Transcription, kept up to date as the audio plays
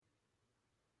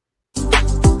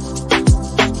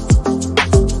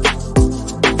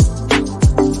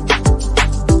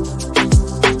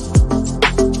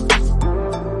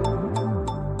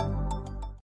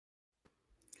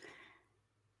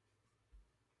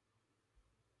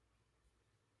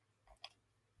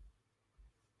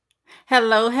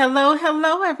Hello, hello,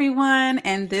 hello, everyone.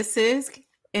 And this is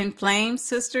Inflamed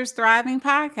Sisters Thriving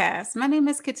Podcast. My name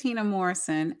is Katina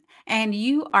Morrison, and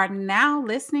you are now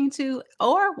listening to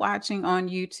or watching on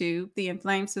YouTube the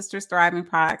Inflamed Sisters Thriving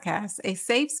Podcast, a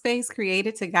safe space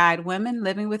created to guide women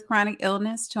living with chronic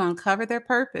illness to uncover their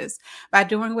purpose by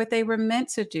doing what they were meant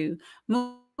to do.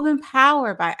 Move in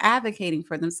power by advocating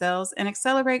for themselves and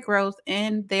accelerate growth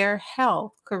in their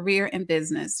health, career, and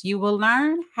business. You will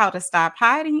learn how to stop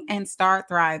hiding and start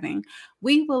thriving.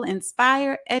 We will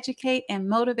inspire, educate, and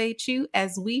motivate you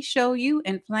as we show you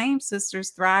Inflamed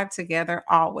Sisters thrive together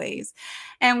always.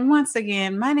 And once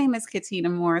again, my name is Katina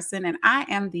Morrison, and I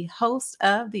am the host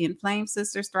of the Inflamed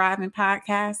Sisters Thriving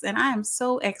podcast. And I am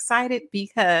so excited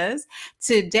because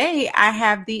today I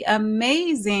have the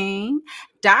amazing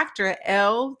Dr.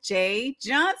 L.J.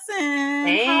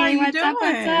 Johnson. How are Hey, you what's up?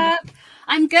 What's doing? up?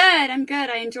 I'm good.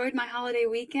 I enjoyed my holiday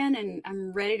weekend and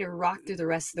I'm ready to rock through the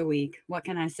rest of the week. What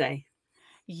can I say?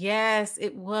 Yes,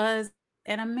 it was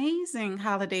an amazing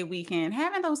holiday weekend.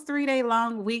 Having those 3-day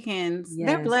long weekends,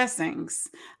 they're Yes, blessings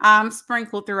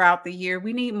sprinkled throughout the year.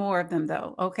 We need more of them,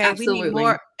 though. Okay. We need absolutely.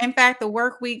 more. In fact, the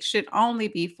work week should only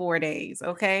be 4 days.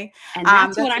 Okay. And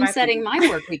that's what That's what I'm I think. setting my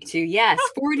work week to. Yes,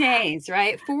 4 days,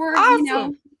 right? Four,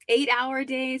 Awesome. 8-hour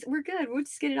days. We're good. We'll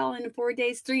just get it all into 4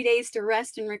 days, 3 days to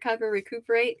rest and recover,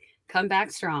 recuperate, come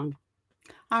back strong.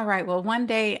 All right. Well, one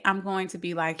day I'm going to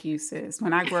be like you, sis.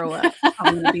 When I grow up, I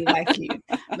want to be like you.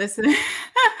 Listen.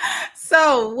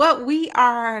 So, what we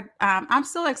are, I'm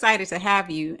so excited to have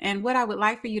you. And what I would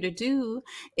like for you to do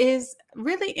is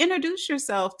really introduce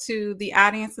yourself to the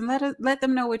audience and let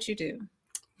them know what you do.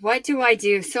 What do I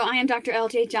do? So I am Dr.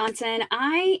 LJ Johnson.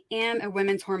 I am a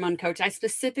women's hormone coach. I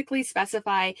specifically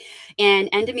specify in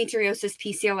endometriosis,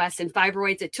 PCOS, and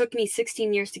fibroids. It took me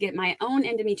 16 years to get my own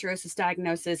endometriosis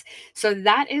diagnosis. So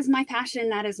that is my passion.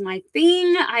 That is my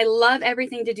thing. I love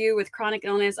everything to do with chronic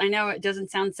illness. I know it doesn't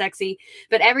sound sexy,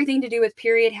 but everything to do with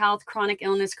period health, chronic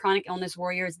illness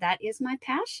warriors, that is my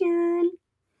passion.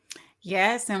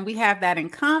 Yes, and we have that in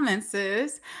common,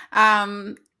 sis.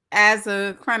 Um, as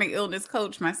a chronic illness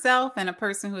coach myself and a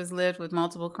person who has lived with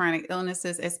multiple chronic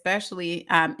illnesses, especially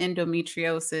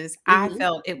endometriosis, I Mm-hmm.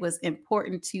 felt it was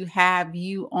important to have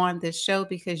you on this show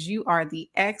because you are the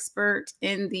expert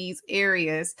in these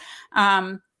areas.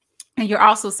 And you're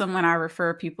also someone I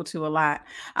refer people to a lot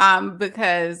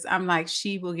because I'm like,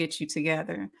 she will get you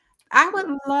together. I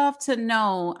would love to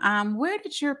know where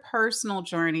did your personal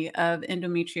journey of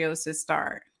endometriosis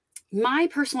start? My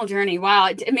personal journey, wow,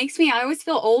 it makes me, I always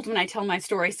feel old when I tell my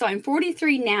story. So I'm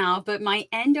 43 now, but my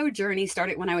endo journey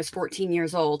started when I was 14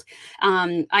 years old.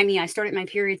 I started my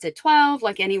periods at 12,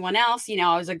 like anyone else.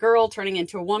 I was a girl turning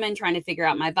into a woman, trying to figure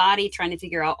out my body, trying to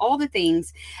figure out all the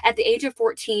things. At the age of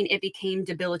 14, it became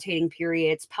debilitating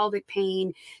periods, pelvic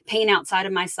pain, pain outside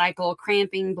of my cycle,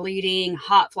 cramping, bleeding,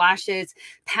 hot flashes,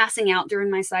 passing out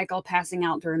during my cycle, passing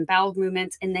out during bowel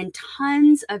movements, and then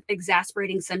tons of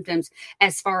exasperating symptoms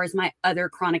as far as my other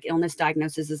chronic illness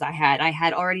diagnoses I had. I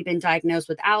had already been diagnosed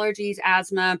with allergies,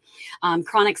 asthma,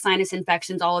 chronic sinus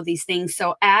infections, all of these things.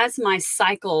 So as my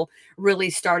cycle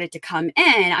really started to come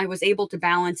in, I was able to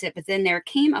balance it. But then there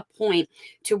came a point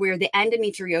to where the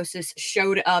endometriosis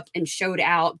showed up and showed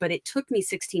out, but it took me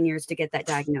 16 years to get that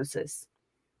diagnosis.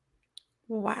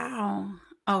 Wow.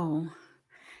 Oh,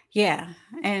 yeah.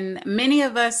 And many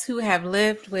of us who have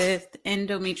lived with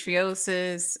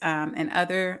endometriosis and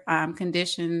other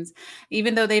conditions,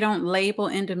 even though they don't label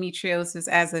endometriosis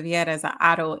as of yet as an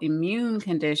autoimmune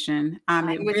condition,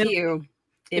 I'm with you.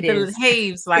 It it is.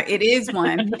 behaves like it is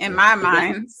one in my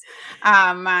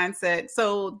Yeah. mindset.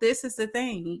 So this is the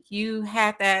thing. You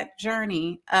had that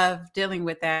journey of dealing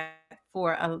with that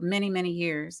for many, many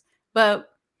years. But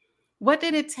what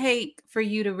did it take for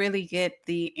you to really get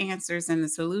the answers and the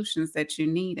solutions that you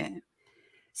needed?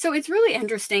 So it's really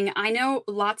interesting. I know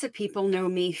lots of people know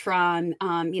me from,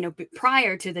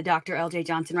 prior to the Dr. LJ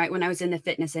Johnson, right? When I was in the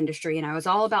fitness industry and I was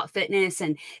all about fitness,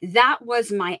 and that was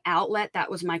my outlet.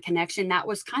 That was my connection. That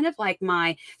was kind of like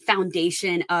my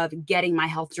foundation of getting my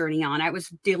health journey on. I was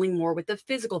dealing more with the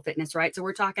physical fitness, right? So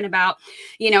we're talking about,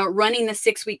 running the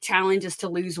 6-week challenges to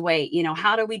lose weight.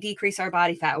 How do we decrease our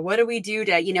body fat? What do we do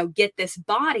to, get this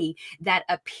body that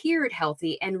appeared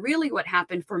healthy? And really what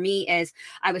happened for me is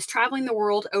I was traveling the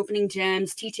world world, opening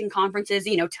gyms, teaching conferences,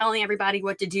 telling everybody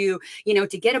what to do,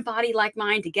 to get a body like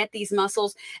mine, to get these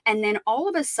muscles. And then all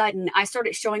of a sudden, I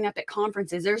started showing up at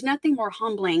conferences. There's nothing more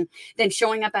humbling than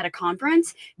showing up at a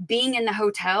conference, being in the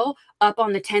hotel, up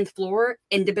on the 10th floor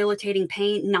in debilitating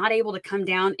pain, not able to come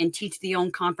down and teach the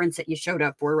own conference that you showed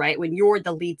up for, right? When you're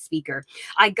the lead speaker.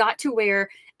 I got to where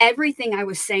everything I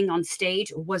was saying on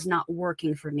stage was not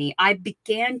working for me. I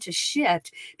began to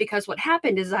shift because what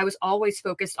happened is I was always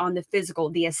focused on the physical,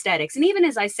 the aesthetics. And even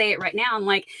as I say it right now, I'm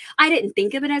like, I didn't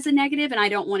think of it as a negative, and I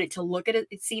don't want it to look at it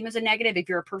seem as a negative if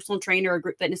you're a personal trainer, a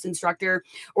group fitness instructor,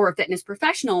 or a fitness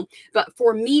professional. But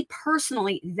for me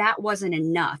personally, that wasn't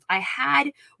enough. I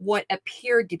had what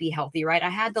appeared to be healthy, right? I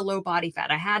had the low body fat.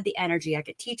 I had the energy. I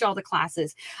could teach all the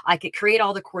classes. I could create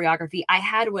all the choreography. I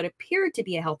had what appeared to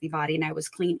be a healthy body, and I was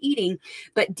clean eating.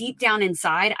 But deep down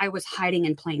inside, I was hiding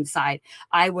in plain sight.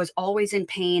 I was always in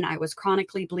pain. I was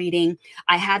chronically bleeding.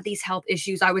 I had these health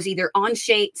issues. I was either on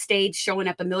stage showing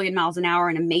up a million miles an hour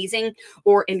and amazing,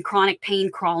 or in chronic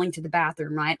pain crawling to the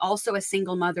bathroom, right? Also a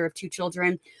single mother of 2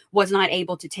 children, was not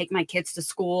able to take my kids to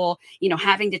school,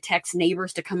 having to text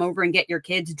neighbors to come over and get your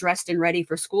kids dressed and ready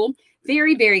for school.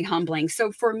 Very, very humbling.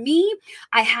 So for me,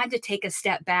 I had to take a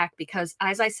step back because,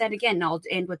 as I said again, and I'll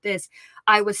end with this,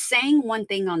 I was saying one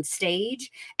thing on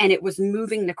stage and it was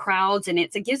moving the crowds, and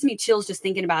it gives me chills just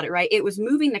thinking about it, right? It was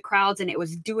moving the crowds and it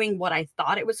was doing what I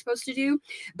thought it was supposed to do.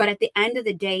 But at the end of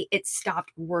the day, it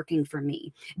stopped working for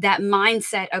me. That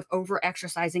mindset of over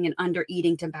exercising and under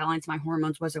eating to balance my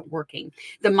hormones wasn't working.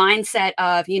 The mindset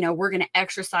of, we're going to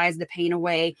exercise the pain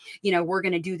away, we're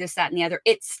going to do this, that, and the other.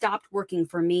 It stopped working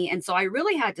for me. And so I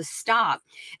really had to stop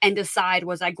and decide,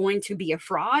 was I going to be a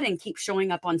fraud and keep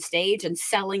showing up on stage and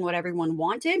selling what everyone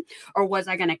wanted? Or was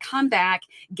I going to come back,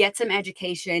 get some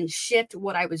education, shift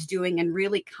what I was doing, and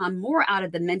really come more out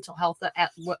of the mental health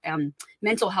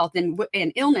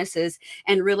and illnesses,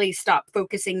 and really stop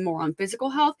focusing more on physical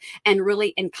health and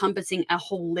really encompassing a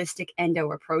holistic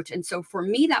endo approach? And so for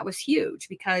me, that was huge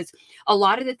because a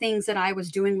lot of the things that I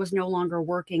was doing was no longer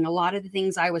working. A lot of the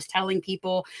things I was telling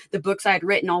people, the books I'd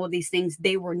written, all of these things,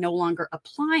 they were no longer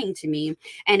applying to me.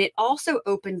 And it also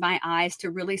opened my eyes to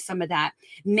really some of that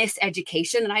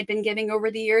miseducation that I'd been giving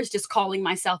over the years, just calling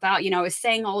myself out, I was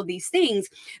saying all of these things.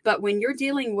 But when you're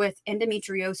dealing with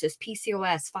endometriosis,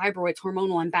 PCOS, fibroids,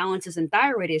 hormonal imbalances, and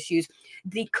thyroid issues,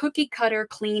 the cookie cutter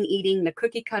clean eating, the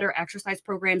cookie cutter exercise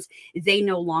programs, they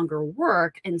no longer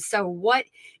work. And so what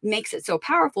makes it so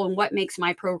powerful and what makes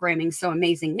my programming so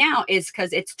amazing now is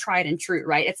because it's tried and true,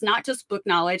 right? It's not just book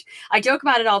knowledge. I joke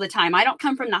about it all the time. I don't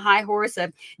come from the high horse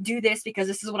of do this because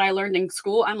this is what I learned in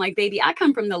school. I'm like, baby, I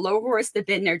come from the low horse, the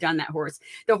been there, done that horse,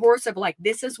 the horse of like,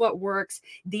 this is what works.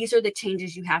 These are the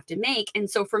changes you have to make. And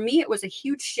so for me, it was a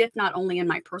huge shift, not only in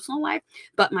my personal life,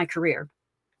 but my career.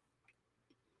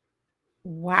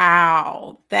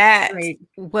 Wow, that Right.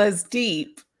 was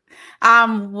deep.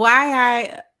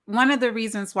 One of the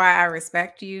reasons why I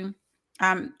respect you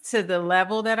to the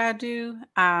level that I do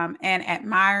and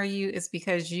admire you is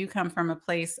because you come from a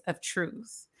place of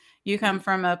truth. You come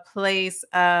from a place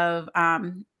of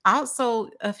also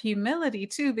of humility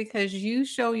too, because you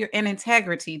show your and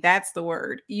integrity. That's the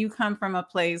word. You come from a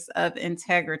place of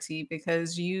integrity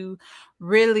because you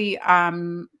really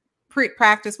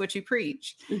practice what you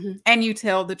preach, Mm-hmm. and you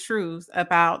tell the truth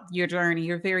about your journey.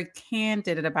 You're very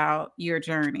candid about your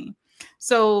journey.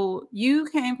 So you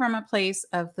came from a place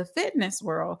of the fitness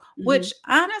world, Mm-hmm. which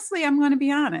honestly, I'm going to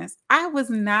be honest, I was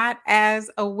not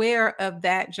as aware of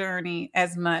that journey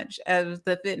as much as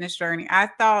the fitness journey. I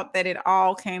thought that it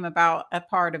all came about a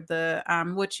part of the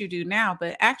what you do now,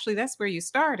 but actually that's where you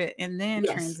started and then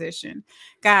Yes. transition.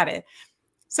 Got it.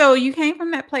 So you came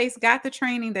from that place, got the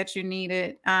training that you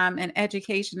needed, and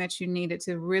education that you needed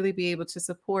to really be able to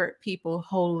support people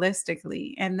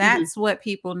holistically. And Mm-hmm. that's what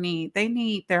people need. They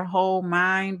need their whole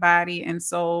mind, body, and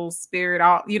soul, spirit,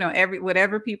 all, every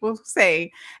whatever people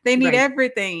say, they need Right.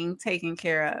 everything taken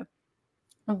care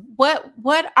of. What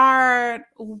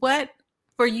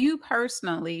for you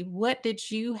personally, what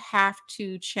did you have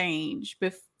to change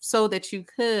so that you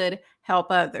could help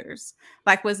others?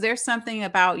 Like, was there something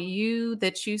about you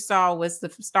that you saw was the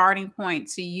starting point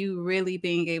to you really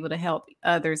being able to help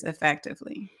others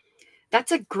effectively?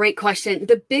 That's a great question.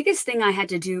 The biggest thing I had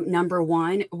to do, number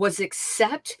one, was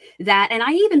accept that. And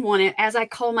I even want to, as I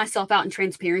call myself out in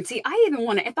transparency, I even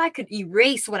want to, if I could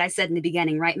erase what I said in the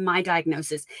beginning, right? My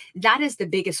diagnosis, that is the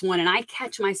biggest one. And I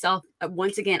catch myself,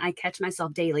 once again, I catch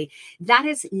myself daily. That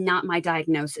is not my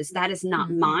diagnosis. That is not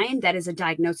Mhm. mine. That is a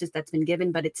diagnosis that's been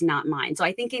given, but it's not mine. So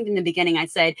I think even in the beginning, I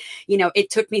said, it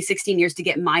took me 16 years to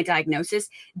get my diagnosis.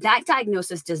 That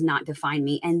diagnosis does not define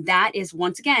me. And that is,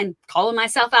 once again, calling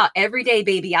myself out every day,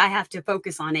 baby. I have to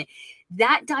focus on it.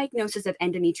 That diagnosis of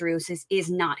endometriosis is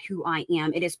not who I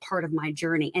am. It is part of my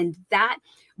journey. And that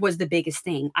was the biggest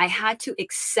thing. I had to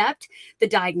accept the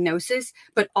diagnosis,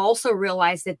 but also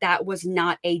realize that that was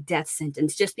not a death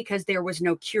sentence. Just because there was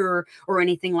no cure or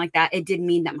anything like that, it didn't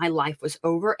mean that my life was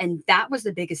over. And that was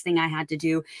the biggest thing I had to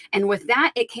do. And with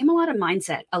that, it came a lot of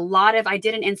mindset. I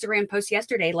did an Instagram post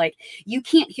yesterday, like, you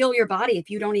can't heal your body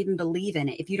if you don't even believe in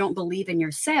it, if you don't believe in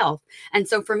yourself. And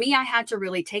so for me, I had to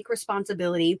really take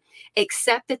responsibility,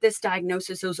 accept that this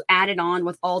diagnosis was added on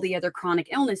with all the other chronic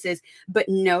illnesses, but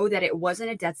know that it wasn't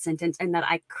a death sentence and that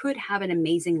I could have an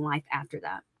amazing life after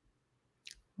that.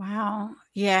 Wow.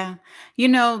 Yeah.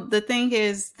 The thing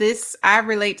is, I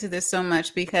relate to this so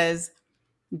much because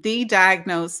the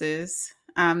diagnosis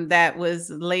that was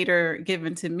later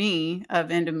given to me of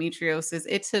endometriosis,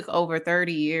 it took over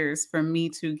 30 years for me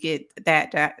to get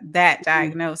that Mhm.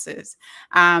 diagnosis.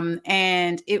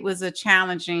 And it was a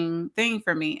challenging thing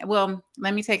for me. Well,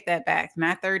 let me take that back.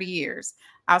 Not 30 years.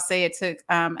 I'll say it took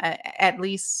at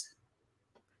least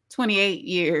 28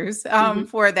 years Mhm.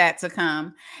 for that to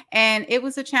come. And it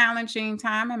was a challenging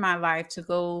time in my life to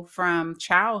go from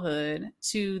childhood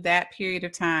to that period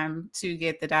of time to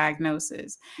get the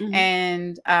diagnosis.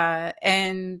 Mhm.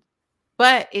 And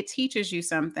but it teaches you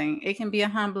something. It can be a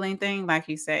humbling thing, like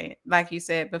you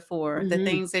said before, the Mhm.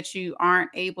 things that you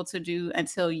aren't able to do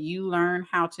until you learn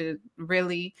how to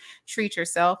really treat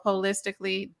yourself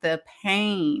holistically, the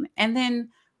pain. And then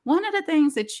one of the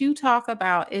things that you talk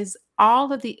about is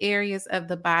all of the areas of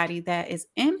the body that is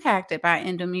impacted by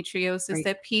endometriosis Right.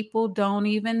 that people don't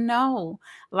even know,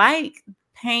 like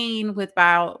pain with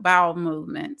bowel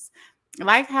movements,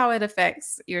 like how it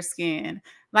affects your skin,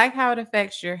 like how it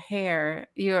affects your hair,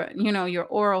 your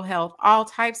oral health, all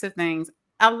types of things.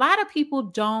 A lot of people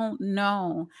don't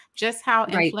know just how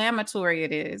Right. inflammatory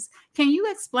it is. Can you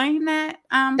explain that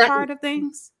That part of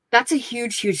things? That's a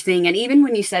huge, huge thing. And even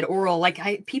when you said oral, like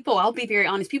I'll be very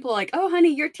honest. People are like, "Oh,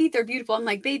 honey, your teeth are beautiful." I'm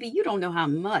like, "Baby, you don't know how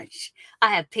much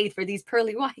I have paid for these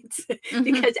pearly whites." Hmm.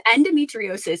 Because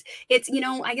endometriosis,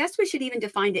 I guess we should even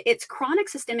define it. It's chronic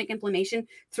systemic inflammation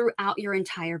throughout your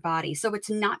entire body. So it's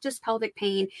not just pelvic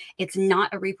pain. It's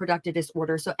not a reproductive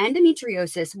disorder. So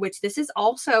endometriosis, which this is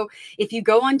also, if you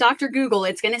go on Dr. Google,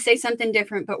 it's going to say something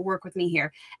different, but work with me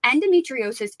here.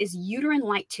 Endometriosis is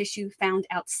uterine-like tissue found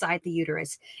outside the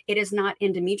uterus. It is not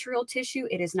endometrial tissue.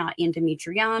 It is not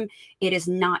endometrium. It is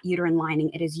not uterine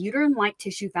lining. It is uterine like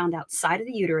tissue found outside of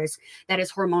the uterus that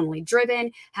is hormonally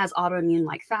driven, has autoimmune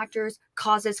like factors,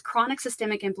 causes chronic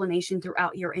systemic inflammation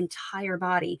throughout your entire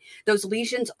body. Those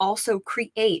lesions also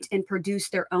create and produce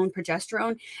their own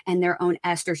progesterone and their own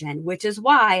estrogen, which is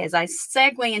why, as I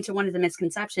segue into one of the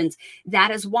misconceptions,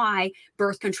 that is why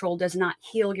birth control does not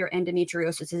heal your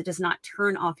endometriosis. It does not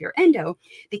turn off your endo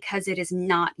because it is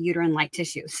not uterine like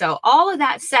tissue. So, all of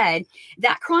that said,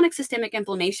 that chronic systemic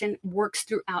inflammation works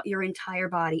throughout your entire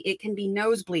body. It can be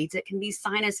nosebleeds, it can be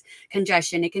sinus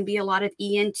congestion, it can be a lot of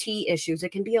ENT issues, it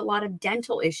can be a lot of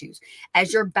dental issues.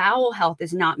 As your bowel health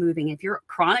is not moving, if you're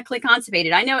chronically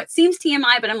constipated, I know it seems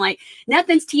TMI, but I'm like,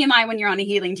 nothing's TMI when you're on a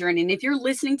healing journey. And if you're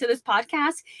listening to this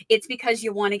podcast, it's because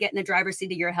you want to get in the driver's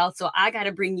seat of your health. So, I got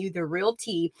to bring you the real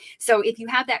tea. So, if you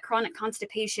have that chronic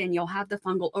constipation, you'll have the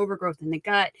fungal overgrowth in the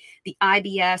gut, the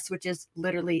IBS, which is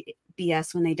literally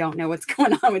BS when they don't know what's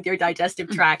going on with your digestive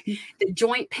tract, the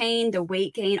joint pain, the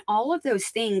weight gain, all of those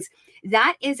things,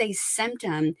 that is a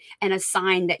symptom and a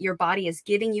sign that your body is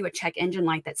giving you a check engine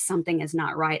light that something is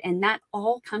not right. And that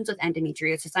all comes with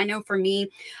endometriosis. I know for me,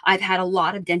 I've had a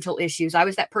lot of dental issues. I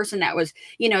was that person that was,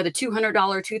 the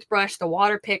 $200 toothbrush, the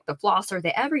water pick, the flosser,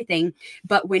 the everything.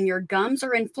 But when your gums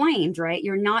are inflamed, right,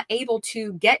 you're not able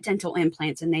to get dental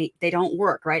implants and they don't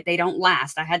work, right? They don't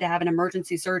last. I had to have an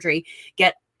emergency surgery,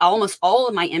 get almost all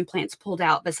of my implants pulled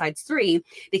out besides 3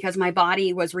 because my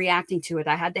body was reacting to it.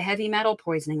 I had the heavy metal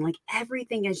poisoning. Like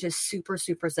everything is just super,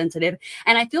 super sensitive.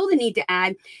 And I feel the need to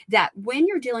add that when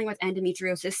you're dealing with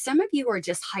endometriosis, some of you are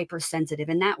just hypersensitive.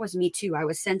 And that was me too. I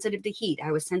was sensitive to heat.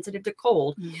 I was sensitive to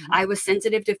cold. Mhm. I was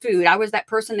sensitive to food. I was that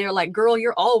person, they're like, girl,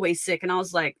 you're always sick. And I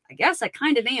was like, I guess I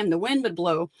kind of am. The wind would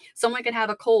blow. Someone could have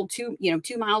a cold 2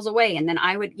 miles away. And then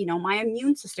I would, my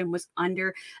immune system was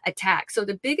under attack. So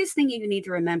the biggest thing you need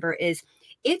to remember is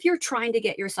if you're trying to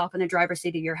get yourself in the driver's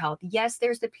seat of your health, yes,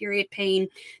 there's the period pain,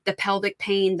 the pelvic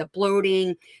pain, the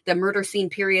bloating, the murder scene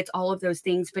periods, all of those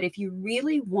things. But if you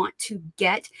really want to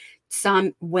get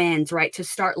some wins, right, to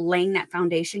start laying that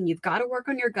foundation, you've got to work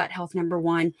on your gut health, number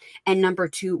 1. And number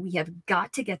 2, we have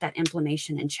got to get that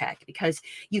inflammation in check, because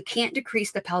you can't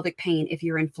decrease the pelvic pain if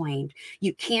you're inflamed.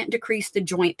 You can't decrease the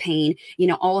joint pain,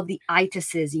 all of the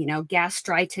itises,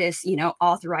 gastritis,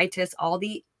 arthritis, all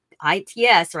the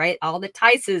ITS, right? All the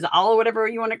tices, all whatever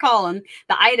you want to call them,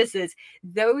 the itises,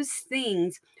 those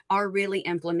things are really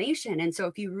inflammation. And so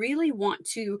if you really want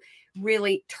to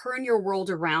really turn your world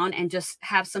around and just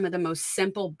have some of the most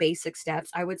simple basic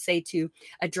steps, I would say to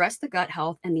address the gut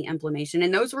health and the inflammation.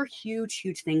 And those were huge,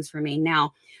 huge things for me.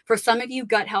 Now, for some of you,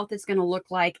 gut health is going to look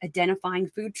like identifying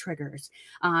food triggers,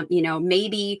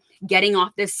 maybe getting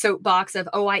off this soapbox of,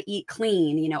 oh, I eat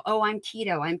clean, oh, I'm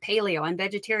keto, I'm paleo, I'm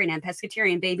vegetarian, I'm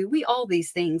pescatarian, baby. We all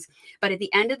these things. But at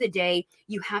the end of the day,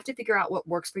 you have to figure out what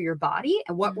works for your body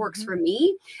and what works for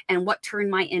me, and what turned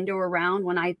my endo around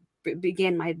when I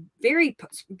began my very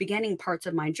beginning parts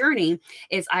of my journey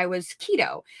is I was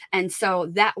keto. And so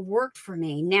that worked for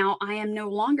me. Now I am no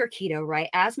longer keto, right?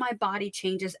 As my body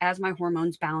changes, as my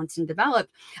hormones balance and develop,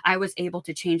 I was able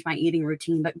to change my eating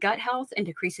routine. But gut health and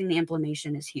decreasing the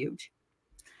inflammation is huge.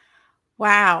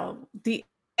 Wow, the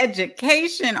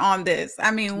education on this. I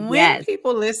mean, when Yes.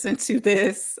 people listen to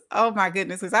this, oh my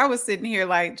goodness, because I was sitting here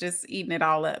like just eating it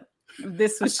all up.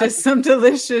 This was just some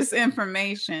delicious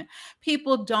information.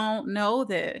 People don't know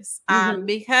this Hmm.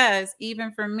 because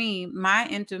even for me, my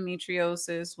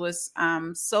endometriosis was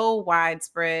so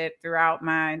widespread throughout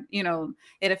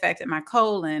it affected my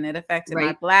colon, it affected my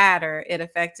Right. bladder, it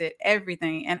affected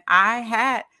everything. And I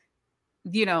had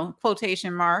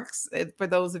quotation marks for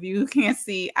those of you who can't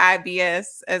see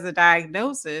IBS as a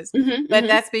diagnosis, Hmm. but Hmm.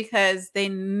 that's because they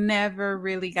never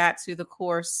really got to the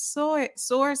core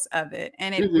source of it.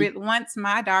 And Hmm. once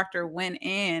my doctor went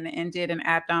in and did an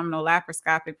abdominal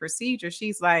laparoscopic procedure,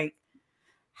 she's like,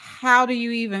 how do you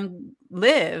even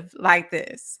live like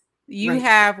this? You Right.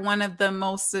 have one of the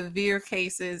most severe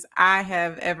cases I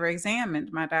have ever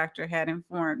examined. My doctor had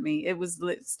informed me it was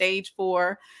stage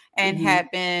 4 and Hmm.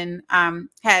 had been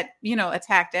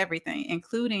attacked everything,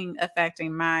 including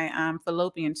affecting my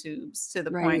fallopian tubes to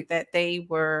the Right. point that they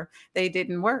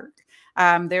didn't work.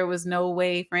 There was no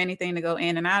way for anything to go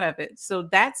in and out of it. So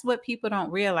that's what people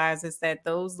don't realize, is that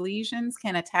those lesions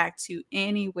can attack to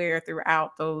anywhere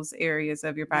throughout those areas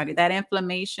of your body. Right. That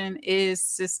inflammation is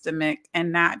systemic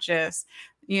and not just,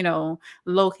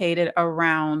 located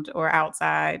around or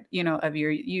outside, of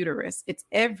your uterus. It's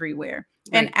everywhere.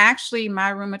 And Right. actually,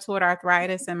 my rheumatoid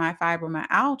arthritis and my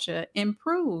fibromyalgia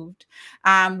improved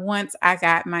once I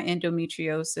got my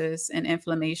endometriosis and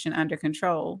inflammation under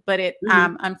control. But it,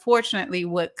 Hmm. unfortunately,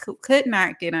 what could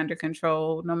not get under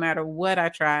control, no matter what I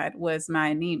tried, was my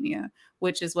anemia,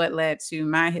 which is what led to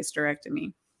my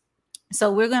hysterectomy.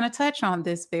 So we're going to touch on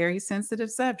this very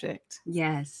sensitive subject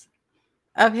Yes.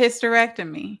 of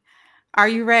hysterectomy. Are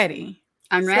you ready?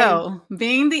 I'm ready. So,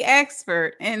 being the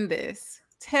expert in this,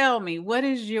 tell me, what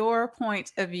is your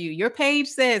point of view? Your page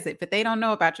says it, but they don't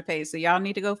know about your page, so y'all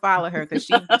need to go follow her because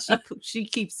she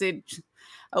keeps it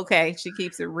okay. She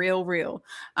keeps it real, real.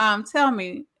 Tell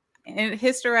me, in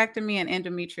hysterectomy and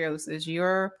endometriosis,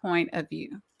 your point of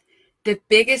view. The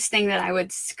biggest thing that I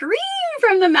would scream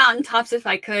from the mountaintops if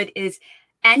I could is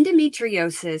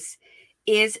endometriosis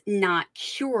is not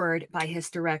cured by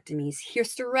hysterectomies.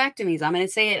 Hysterectomies, I'm going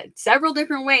to say it several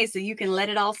different ways so you can let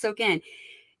it all soak in.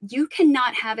 You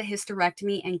cannot have a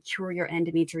hysterectomy and cure your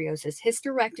endometriosis.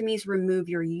 Hysterectomies remove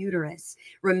your uterus.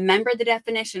 Remember the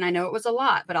definition. I know it was a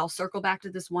lot, but I'll circle back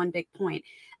to this one big point.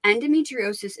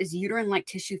 Endometriosis is uterine-like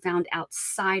tissue found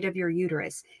outside of your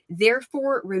uterus.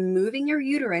 Therefore, removing your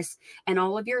uterus and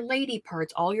all of your lady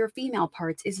parts, all your female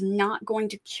parts, is not going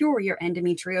to cure your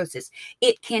endometriosis.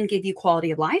 It can give you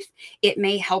quality of life. It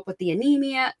may help with the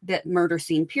anemia, the murder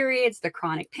scene periods, the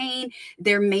chronic pain.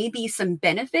 There may be some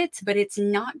benefits, but it's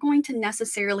not going to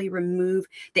necessarily remove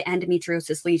the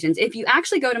endometriosis lesions. If you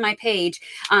actually go to my page,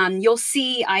 you'll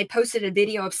see I posted a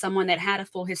video of someone that had a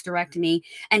full hysterectomy,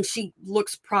 and she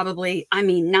looks probably, I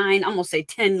mean, 9, almost say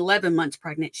 10, 11 months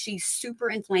pregnant. She's super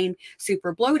inflamed,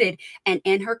 super bloated. And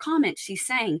in her comments, she's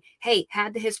saying, hey,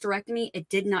 had the hysterectomy, it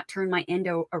did not turn my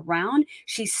endo around.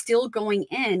 She's still going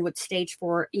in with stage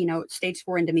 4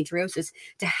 endometriosis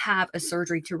to have a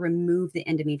surgery to remove the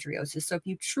endometriosis. So if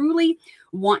you truly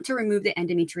want to remove the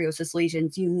endometriosis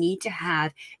lesions, you need to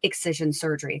have excision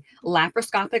surgery,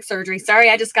 laparoscopic surgery. Sorry,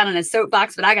 I just got on a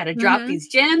soapbox, but I got to drop Mm-hmm. these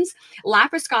gems.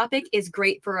 Laparoscopic is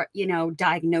great for,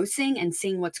 diagnosing and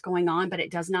seeing what's going on, but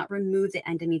it does not remove the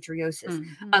endometriosis.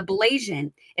 Mm-hmm.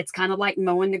 Ablation, it's kind of like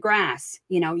mowing the grass.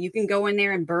 You can go in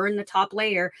there and burn the top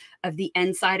layer of the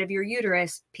inside of your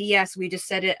uterus. P.S. We just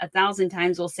said it 1,000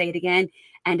 times. We'll say it again.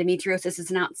 Endometriosis is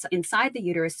not inside the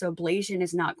uterus, so ablation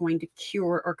is not going to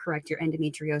cure or correct your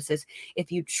endometriosis.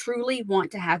 If you truly want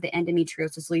to have the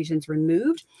endometriosis lesions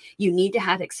removed, you need to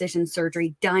have excision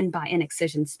surgery done by an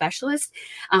excision specialist,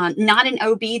 not an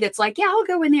OB that's like, yeah, I'll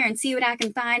go in there and see what I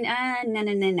can find. No,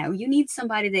 no, no, no. You need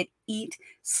somebody that eats,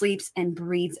 sleeps, and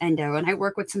breathes endo. And I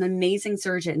work with some amazing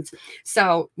surgeons.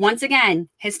 So once again,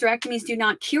 hysterectomies do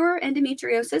not cure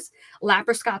endometriosis.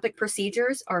 Laparoscopic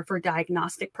procedures are for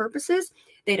diagnostic purposes.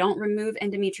 They don't remove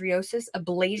endometriosis.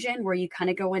 Ablation, where you kind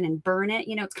of go in and burn it,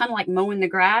 it's kind of like mowing the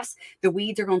grass. The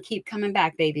weeds are going to keep coming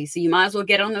back, baby. So you might as well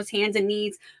get on those hands and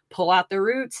knees, pull out the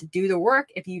roots, do the work.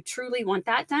 If you truly want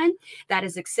that done, that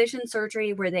is excision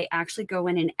surgery, where they actually go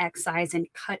in and excise and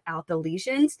cut out the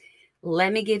lesions.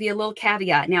 Let me give you a little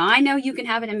caveat. Now, I know you can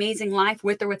have an amazing life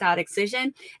with or without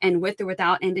excision and with or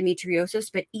without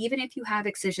endometriosis, but even if you have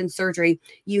excision surgery,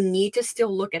 you need to still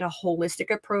look at a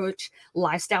holistic approach,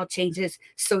 lifestyle changes,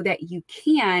 so that you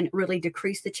can really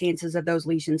decrease the chances of those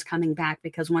lesions coming back,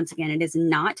 because once again, it is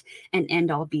not an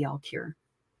end-all be-all cure.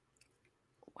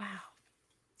 Wow.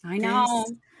 I This know.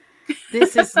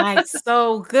 this is like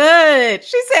so good.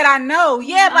 She said, I know.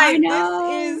 Yeah, I like this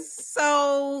know. is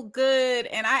so good.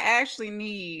 And I actually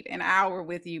need an hour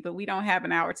with you, but we don't have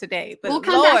an hour today. But We'll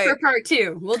come back for Lord, a part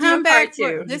 2. We'll do a come part back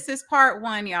for 2. this is part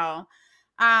one, y'all.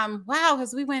 Wow,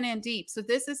 because we went in deep. So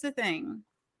this is the thing.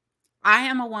 I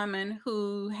am a woman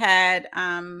who had a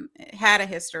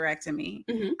hysterectomy.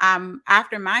 Mm-hmm.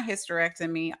 After my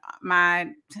hysterectomy,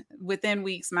 my within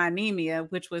weeks, my anemia,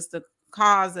 which was the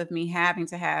cause of me having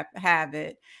to have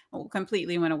it,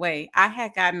 completely went away. I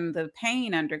had gotten the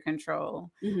pain under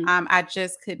control. Mm-hmm. I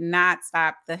just could not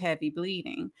stop the heavy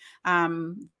bleeding.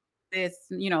 With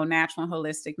natural and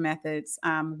holistic methods,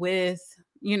 with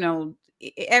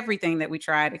everything that we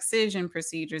tried, excision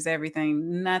procedures,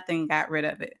 everything, nothing got rid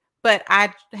of it. But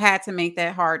I had to make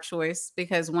that hard choice,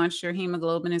 because once your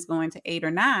hemoglobin is going to 8 or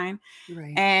 9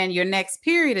 Right. and your next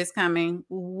period is coming,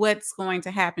 what's going to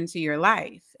happen to your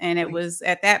life? And it Right. was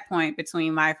at that point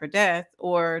between life or death,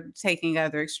 or taking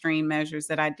other extreme measures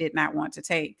that I did not want to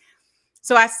take.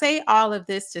 So I say all of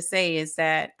this to say is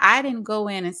that I didn't go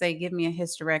in and say, give me a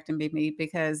hysterectomy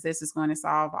because this is going to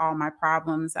solve all my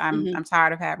problems. Mm-hmm. I'm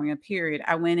tired of having a period.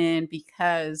 I went in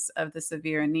because of the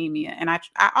severe anemia. And I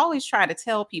always try to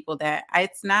tell people that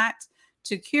it's not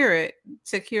to cure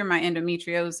my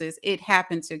endometriosis. It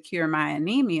happened to cure my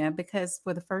anemia, because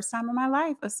for the first time in my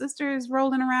life, a sister is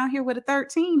rolling around here with a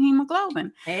 13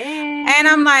 hemoglobin. And Hey.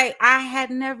 I'm like, I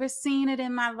had never seen it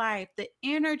in my life. The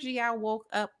energy I woke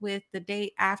up with the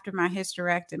day after my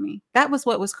hysterectomy, that was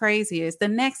what was crazy. Is the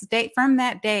next day, from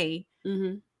that day,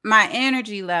 Mm-hmm. my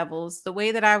energy levels, the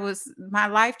way that my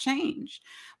life changed.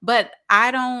 But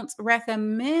I don't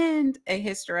recommend a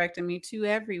hysterectomy to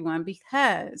everyone,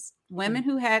 because women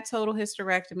Right. who had total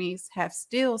hysterectomies have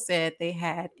still said they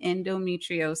had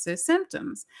endometriosis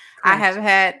symptoms. I have Correct.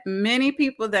 had many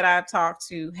people that I've talked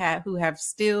to who have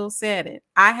still said it.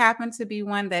 I happen to be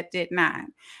one that did not.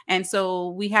 And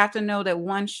so we have to know that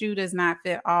one shoe does not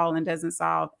fit all and doesn't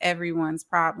solve everyone's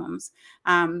problems.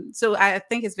 So I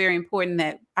think it's very important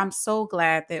that I'm so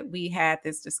glad that we had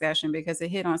this discussion, because it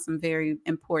hit on some very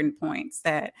important points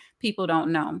that people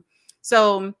don't know.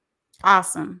 So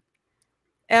awesome.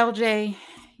 LJ,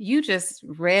 you just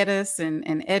read us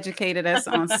and educated us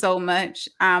on so much.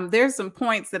 There's some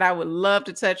points that I would love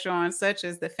to touch on, such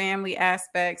as the family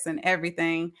aspects and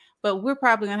everything, but we're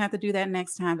probably going to have to do that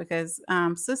next time, because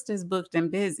sister's booked and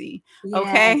busy. Yes,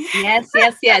 Okay. yes,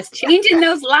 yes, yes. Changing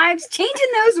those lives,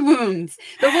 changing those wounds.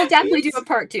 But we'll definitely do a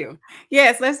part 2.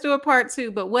 Yes, let's do a part 2.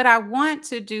 But what I want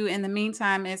to do in the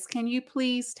meantime is, can you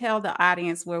please tell the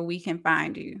audience where we can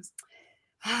find you?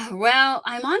 Well,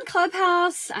 I'm on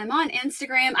Clubhouse. I'm on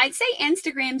Instagram. I'd say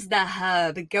Instagram's the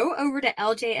hub. Go over to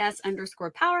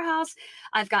LJS_powerhouse.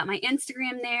 I've got my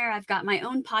Instagram there. I've got my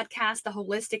own podcast, The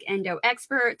Holistic Endo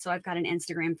Expert. So I've got an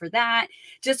Instagram for that.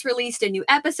 Just released a new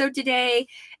episode today,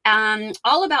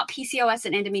 all about PCOS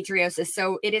and endometriosis.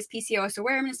 So it is PCOS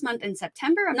Awareness Month in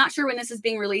September. I'm not sure when this is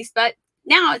being released, but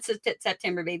now it's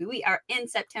September, baby. We are in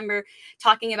September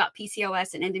talking about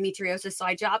PCOS and endometriosis. So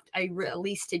I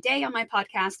released today on my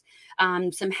podcast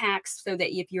some hacks so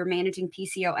that if you're managing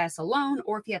PCOS alone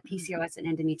or if you have PCOS and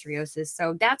endometriosis.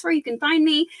 So that's where you can find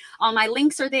me. All my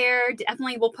links are there.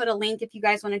 Definitely we'll put a link if you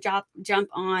guys want to jump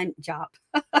on.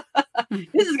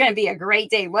 This is going to be a great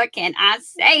day. What can I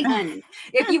say, honey?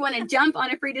 If you want to jump on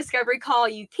a free discovery call,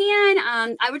 you can.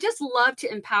 I would just love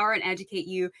to empower and educate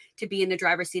you to be in the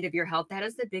driver's seat of your health. That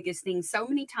is the biggest thing. So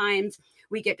many times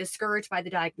we get discouraged by the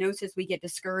diagnosis. We get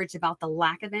discouraged about the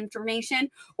lack of information,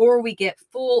 or we get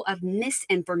full of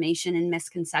misinformation and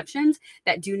misconceptions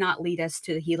that do not lead us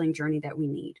to the healing journey that we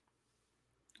need.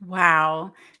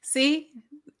 Wow. See,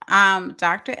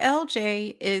 Dr.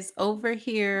 LJ is over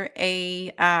here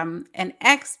an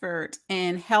expert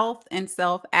in health and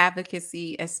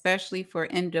self-advocacy, especially for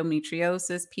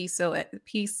endometriosis,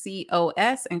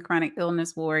 PCOS, and chronic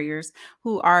illness warriors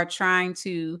who are trying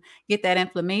to get that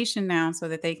inflammation down so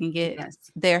that they can get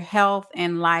Yes. their health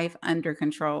and life under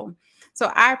control. So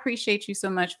I appreciate you so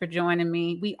much for joining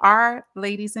me. We are,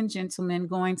 ladies and gentlemen,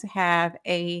 going to have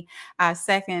a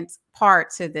second part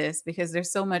to this because there's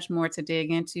so much more to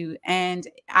dig into. And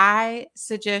I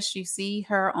suggest you see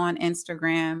her on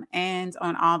Instagram and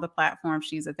on all the platforms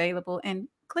she's available, and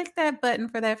click that button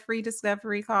for that free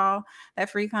discovery call, that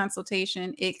free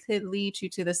consultation. It could lead you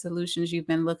to the solutions you've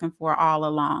been looking for all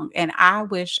along. And I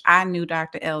wish I knew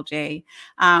Dr. LJ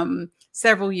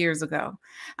several years ago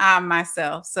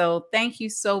myself. So thank you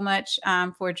so much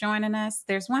for joining us.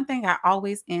 There's one thing I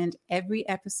always end every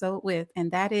episode with,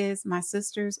 and that is, my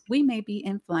sisters, we may be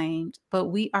inflamed, but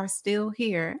we are still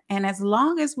here. And as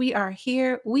long as we are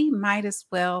here, we might as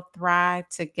well thrive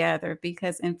together,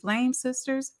 because inflamed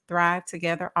sisters thrive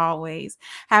together always.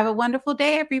 Have a wonderful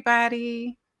day,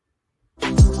 everybody.